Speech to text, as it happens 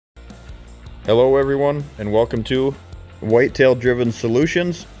Hello everyone, and welcome to Whitetail Driven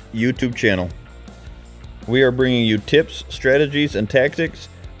Solutions YouTube channel. We are bringing you tips, strategies, and tactics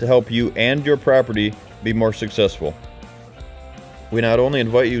to help you and your property be more successful. We not only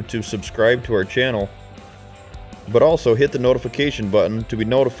invite you to subscribe to our channel, but also hit the notification button to be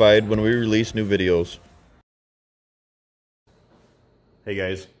notified when we release new videos. Hey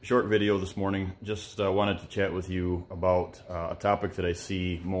guys, short video this morning. Just wanted to chat with you about a topic that I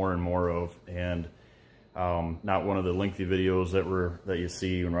see more and more of, and not one of the lengthy videos that you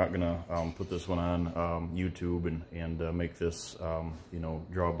see. We're not gonna put this one on YouTube and make this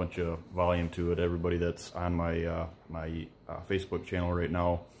draw a bunch of volume to it. Everybody that's on my Facebook channel right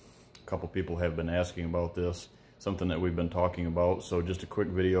now, a couple people have been asking about this, something that we've been talking about. So just a quick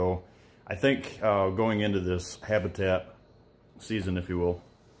video. I think going into this habitat season, if you will,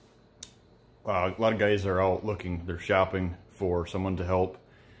 a lot of guys are out looking, they're shopping for someone to help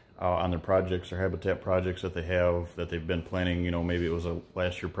on their projects or habitat projects that they've been planning. Maybe it was a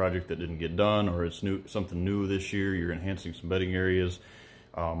last year project that didn't get done, or it's something new this year. You're enhancing some bedding areas,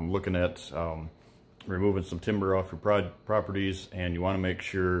 looking at removing some timber off your properties, and you want to make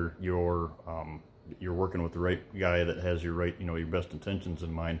sure you're working with the right guy that has your best intentions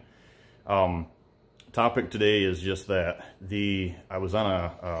in mind. Topic today is just that. I was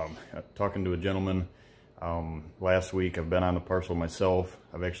on talking to a gentleman last week. I've been on the parcel myself.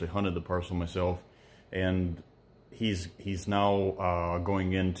 I've actually hunted the parcel myself, and he's now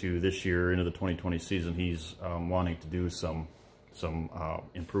going into this year, into the 2020 season. He's wanting to do some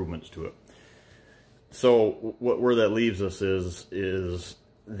improvements to it. So where that leaves us is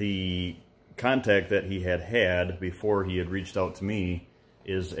the contact that he had before he had reached out to me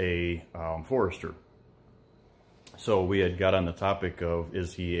is a forester. So we had got on the topic of,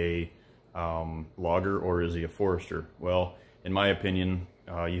 is he a logger or is he a forester? Well, in my opinion,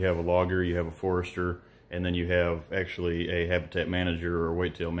 you have a logger, you have a forester, and then you have actually a habitat manager or a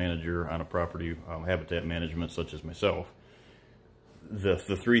whitetail manager on a property, habitat management, such as myself. The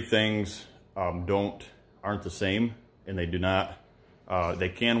three things aren't the same, and they do not. They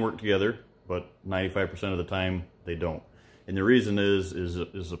can work together, but 95% of the time they don't. And the reason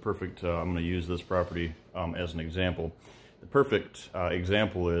is a perfect, I'm going to use this property as an example. The perfect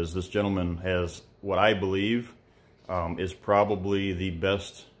example is this gentleman has what I believe is probably the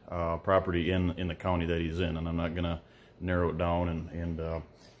best property in the county that he's in. And I'm not going to narrow it down and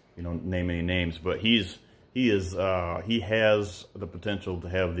name any names, but he has the potential to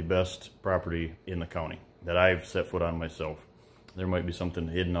have the best property in the county that I've set foot on myself. There might be something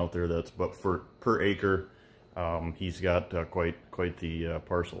hidden out there but per acre, he's got quite the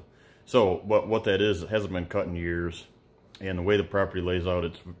parcel. So what that is, it hasn't been cut in years, and the way the property lays out,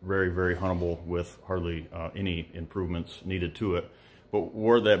 it's very, very huntable with hardly any improvements needed to it. But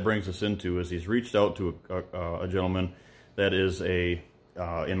where that brings us into is he's reached out to a gentleman that is in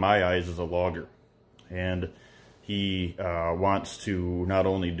my eyes, is a logger, and he wants to not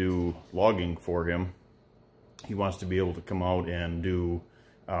only do logging for him, he wants to be able to come out and do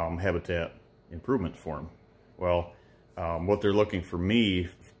habitat improvements for him. Well, what they're looking from me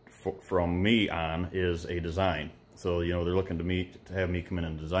on is a design. So, they're looking to have me come in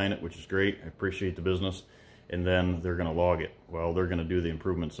and design it, which is great. I appreciate the business. And then they're going to log it. Well, they're going to do the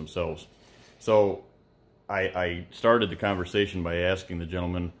improvements themselves. So I started the conversation by asking the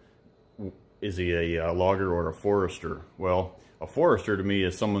gentleman, is he a logger or a forester? Well, a forester to me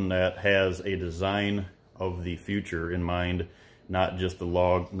is someone that has a design of the future in mind, not just the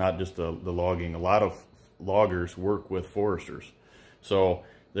logging. A lot of loggers work with foresters. So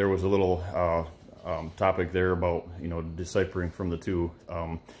there was a little topic there about deciphering from the two.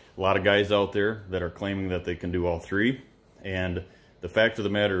 A lot of guys out there that are claiming that they can do all three, and the fact of the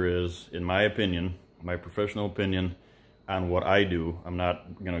matter is, in my opinion, my professional opinion on what I do, I'm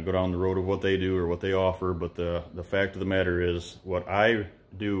not going to go down the road of what they do or what they offer, but the fact of the matter is, what I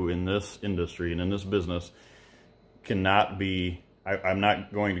do in this industry and in this business cannot be, I'm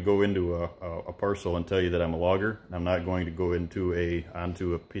not going to go into a parcel and tell you that I'm a logger. I'm not going to go onto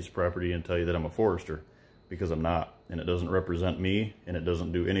a piece of property and tell you that I'm a forester, because I'm not, and it doesn't represent me, and it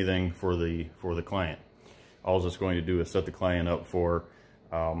doesn't do anything for the client. All it's going to do is set the client up for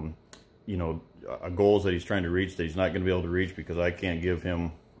goals that he's trying to reach that he's not going to be able to reach, because I can't give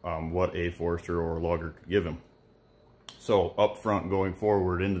him what a forester or a logger could give him. So up front, going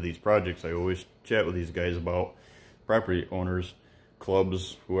forward into these projects, I always chat with these guys about property owners,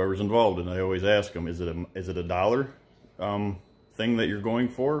 clubs, whoever's involved, and I always ask them, is it a dollar thing that you're going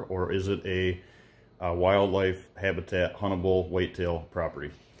for, or is it a wildlife habitat huntable whitetail property?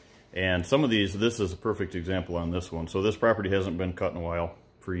 And some of these, this is a perfect example on this one. So this property hasn't been cut in a while,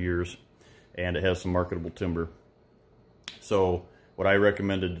 for years. and it has some marketable timber. So what I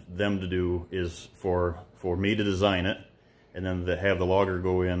recommended them to do is for me to design it, and then to have the logger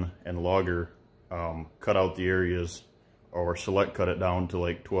go in and the logger cut out the areas, or select cut it down to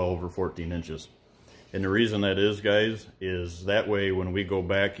like 12 or 14 inches. And the reason that is, guys, is that way when we go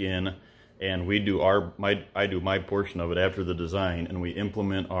back in and we do I do my portion of it after the design, and we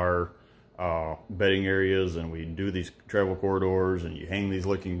implement our bedding areas, and we do these travel corridors, and you hang these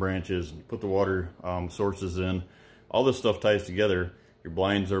licking branches, and you put the water sources in. All this stuff ties together. Your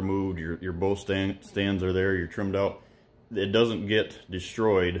blinds are moved, your bow stands are there, you're trimmed out. It doesn't get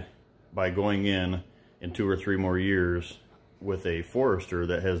destroyed by going in 2 or 3 more years with a forester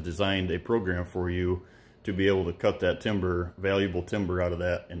that has designed a program for you to be able to cut that timber, valuable timber, out of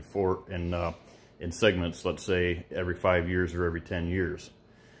that in segments, let's say every 5 years or every 10 years.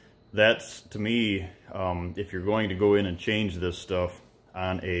 That's, to me, if you're going to go in and change this stuff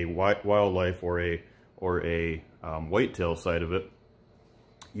on a wildlife or a whitetail side of it,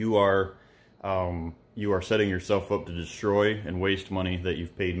 you are setting yourself up to destroy and waste money that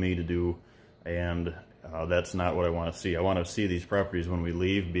you've paid me to do, and that's not what I want to see. I want to see these properties when we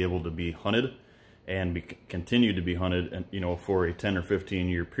leave be able to be hunted and continue to be hunted, and for a 10 or 15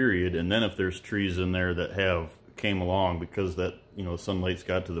 year period. And then if there's trees in there that came along because that sunlight's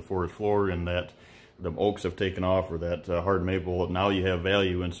got to the forest floor and that the oaks have taken off, or that hard maple, now you have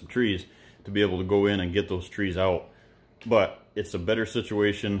value in some trees to be able to go in and get those trees out. But it's a better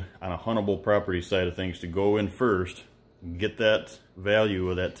situation on a huntable property side of things to go in first, get that value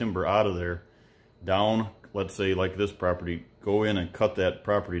of that timber out of there, down, let's say like this property, go in and cut that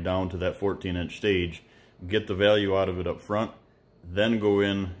property down to that 14-inch stage, get the value out of it up front, then go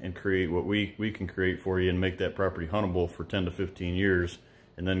in and create what we can create for you and make that property huntable for 10 to 15 years,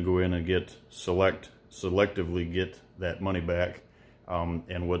 and then go in and selectively get that money back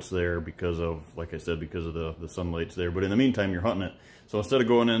and what's there, because of, like I said, because of the sunlight's there. But in the meantime, you're hunting it. So instead of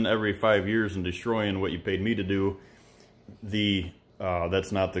going in every 5 years and destroying what you paid me to do,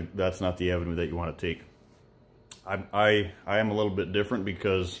 that's not the avenue that you want to take. I am a little bit different,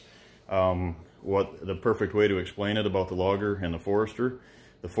 because what the perfect way to explain it about the logger and the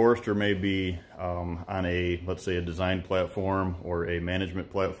forester may be on let's say a design platform or a management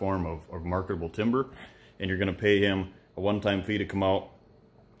platform of marketable timber, and you're going to pay him a one-time fee to come out.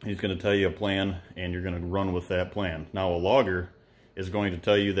 He's going to tell you a plan, and you're going to run with that plan. Now a logger is going to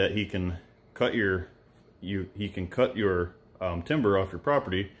tell you that he can cut your timber off your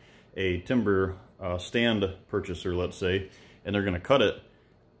property, a timber stand purchaser, let's say, and they're going to cut it,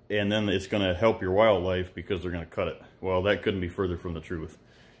 and then it's going to help your wildlife because they're going to cut it. Well, that couldn't be further from the truth.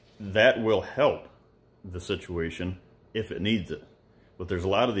 That will help the situation if it needs it. But there's a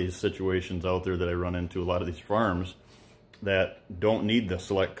lot of these situations out there that I run into, a lot of these farms that don't need the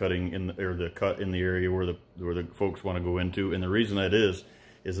select cutting or the cut in the area where the folks want to go into. And the reason that is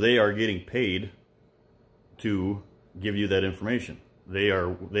they are getting paid to give you that information.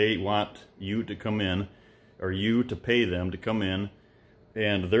 They want you to come in, or you to pay them to come in,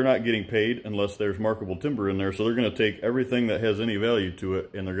 and they're not getting paid unless there's marketable timber in there. So they're going to take everything that has any value to it,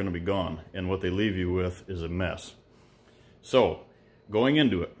 and they're going to be gone. And what they leave you with is a mess. So going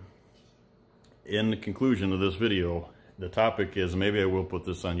into it, in the conclusion of this video, the topic is, maybe I will put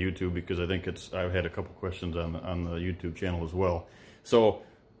this on YouTube, because I think I've had a couple questions on the YouTube channel as well. So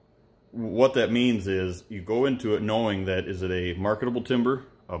what that means is you go into it knowing that, is it a marketable timber,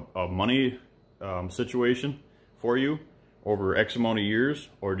 a money situation for you over X amount of years,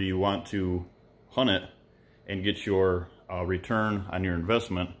 or do you want to hunt it and get your return on your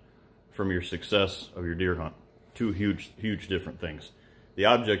investment from your success of your deer hunt? Two huge different things. The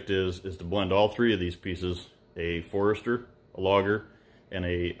object is to blend all three of these pieces: a forester, a logger, and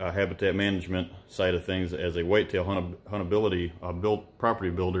a habitat management side of things as a whitetail huntability property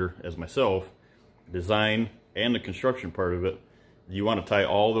builder as myself, design and the construction part of it. You want to tie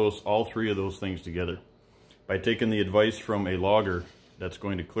all three of those things together. By taking the advice from a logger that's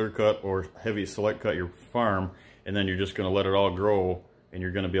going to clear cut or heavy select cut your farm, and then you're just going to let it all grow and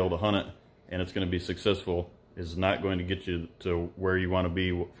you're going to be able to hunt it and it's going to be successful, is not going to get you to where you want to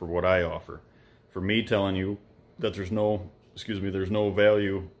be for what I offer. For me telling you that there's no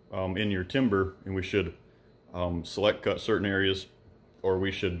value in your timber, and we should select cut certain areas, or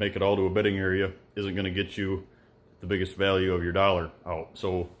we should make it all to a bedding area, isn't going to get you the biggest value of your dollar out.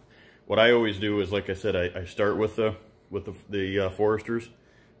 So what I always do is, like I said, I start with the foresters,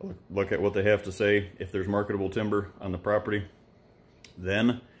 look at what they have to say. If there's marketable timber on the property,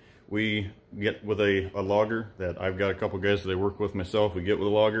 then we get with a logger that I've got a couple guys that I work with myself. We get with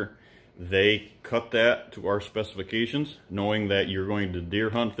a logger. They cut that to our specifications, knowing that you're going to deer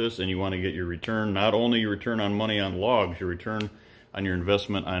hunt this and you want to get your return, not only your return on money on logs, your return on your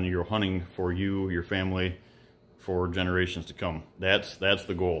investment on your hunting for you, your family, for generations to come. That's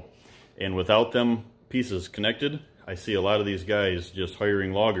the goal. And without them pieces connected, I see a lot of these guys just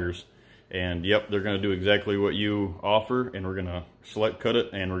hiring loggers, and yep, they're going to do exactly what you offer, and we're going to select cut it,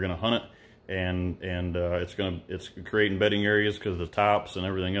 and we're going to hunt it, and it's creating bedding areas because of the tops and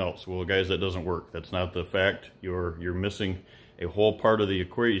everything else. Well, guys, that doesn't work. That's not the fact. You're missing a whole part of the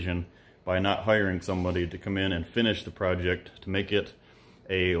equation by not hiring somebody to come in and finish the project to make it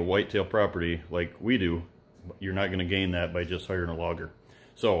a whitetail property like we do. You're not going to gain that by just hiring a logger.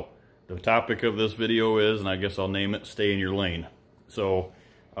 So the topic of this video is, and I guess I'll name it, stay in your lane. So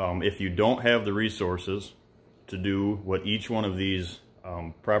if you don't have the resources to do what each one of these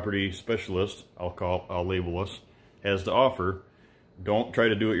property specialists, I'll label us, has to offer, don't try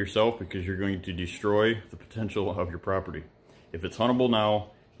to do it yourself, because you're going to destroy the potential of your property. If it's huntable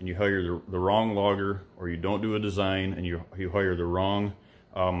now and you hire the wrong logger, or you don't do a design and you hire the wrong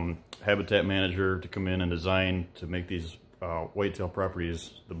habitat manager to come in and design to make these whitetail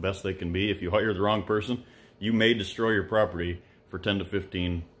properties the best they can be, if you hire the wrong person, you may destroy your property for 10 to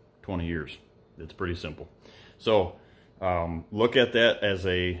 15, 20 years. It's pretty simple. So look at that as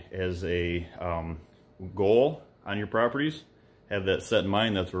a goal on your properties. Have that set in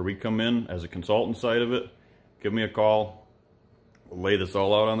mind. That's where we come in as a consultant side of it. Give me a call. We'll lay this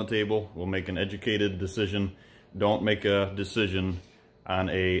all out on the table. We'll make an educated decision. Don't make a decision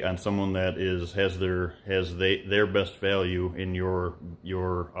on someone that has their best value in your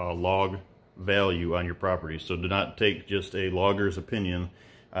log value on your property. So do not take just a logger's opinion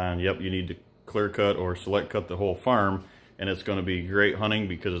on, yep, you need to clear cut or select cut the whole farm and it's going to be great hunting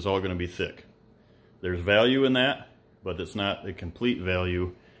because it's all going to be thick. There's value in that, but it's not a complete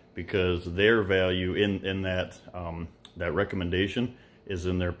value, because their value in that that recommendation is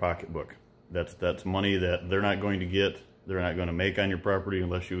in their pocketbook. That's money that they're not going to get. They're not going to make on your property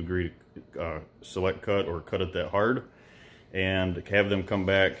unless you agree to select cut or cut it that hard, and have them come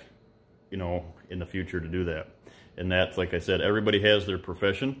back, you know, in the future to do that. And that's, like I said, everybody has their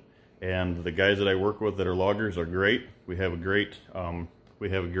profession, and the guys that I work with that are loggers are great. We have a great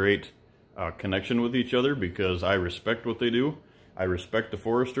connection with each other, because I respect what they do. I respect the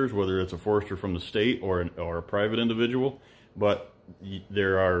foresters, whether it's a forester from the state or a private individual. But I'm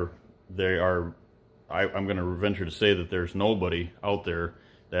going to venture to say that there's nobody out there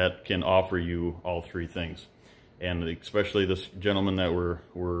that can offer you all three things. And especially this gentleman that we're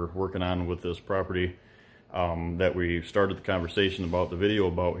working on with this property that we started the conversation about, the video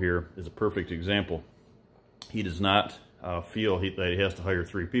about here, is a perfect example. He does not feel that he has to hire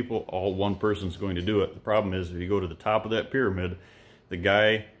three people. All one person's going to do it. The problem is, if you go to the top of that pyramid, the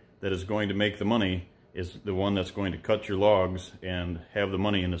guy that is going to make the money is the one that's going to cut your logs and have the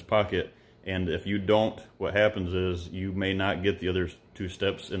money in his pocket. And if you don't, what happens is you may not get the other two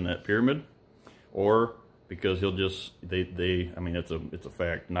steps in that pyramid, or because he'll just, I mean, it's a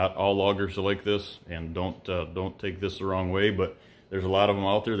fact. Not all loggers are like this, and don't take this the wrong way, but there's a lot of them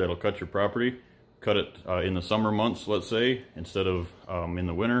out there that'll cut your property, cut it in the summer months, let's say, instead of in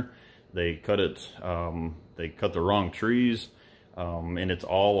the winter. They cut the wrong trees, and it's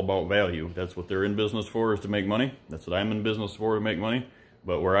all about value. That's what they're in business for, is to make money. That's what I'm in business for, to make money.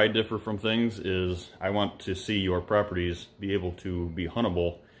 But where I differ from things is, I want to see your properties be able to be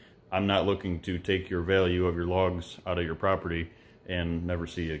huntable. I'm not looking to take your value of your logs out of your property and never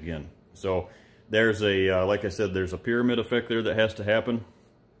see you again. So there's like I said, there's a pyramid effect there that has to happen.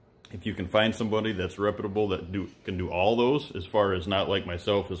 If you can find somebody that's reputable that can do all those, as far as not like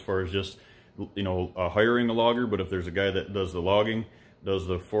myself, as far as just, you know, hiring a logger, but if there's a guy that does the logging, does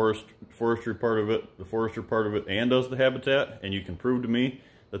the forestry part of it, the forester part of it, and does the habitat, and you can prove to me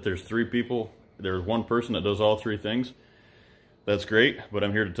that there's three people, there's one person that does all three things, that's great. But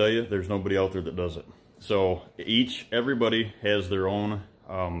I'm here to tell you, there's nobody out there that does it. So everybody has their own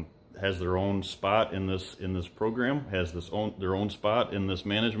spot in this program, has their own spot in this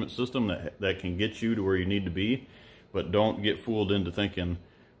management system that can get you to where you need to be. But don't get fooled into thinking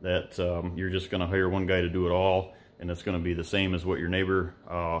that you're just going to hire one guy to do it all, and it's going to be the same as what your neighbor,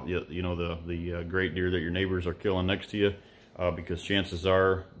 you know, the great deer that your neighbors are killing next to you, because chances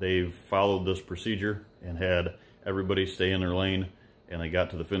are they've followed this procedure and had everybody stay in their lane, and they got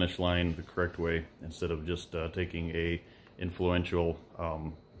to the finish line the correct way, instead of just taking a influential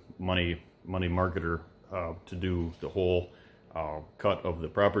money marketer to do the whole cut of the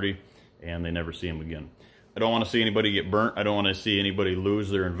property, and they never see them again. I don't want to see anybody get burnt. I don't want to see anybody lose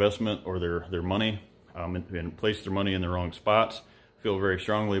their investment or their money and place their money in the wrong spots feel very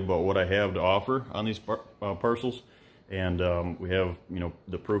strongly about what I have to offer on these parcels. And we have, you know,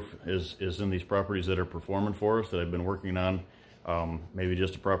 the proof is in these properties that are performing for us, that I've been working on. Maybe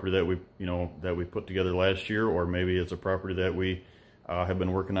just a property that we put together last year, or maybe it's a property that we have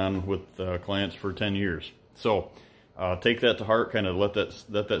been working on with clients for 10 years. So take that to heart, kind of let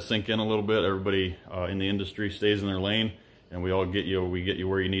that sink in a little bit. Everybody in the industry stays in their lane, and we get you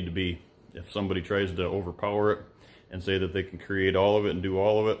where you need to be. If somebody tries to overpower it and say that they can create all of it and do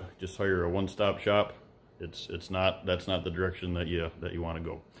all of it, just hire a one-stop shop. That's not the direction that you want to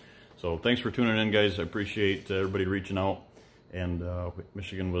go. So thanks for tuning in, guys. I appreciate everybody reaching out. And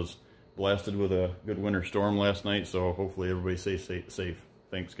Michigan was blasted with a good winter storm last night, so hopefully everybody stays safe.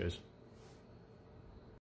 Thanks, guys.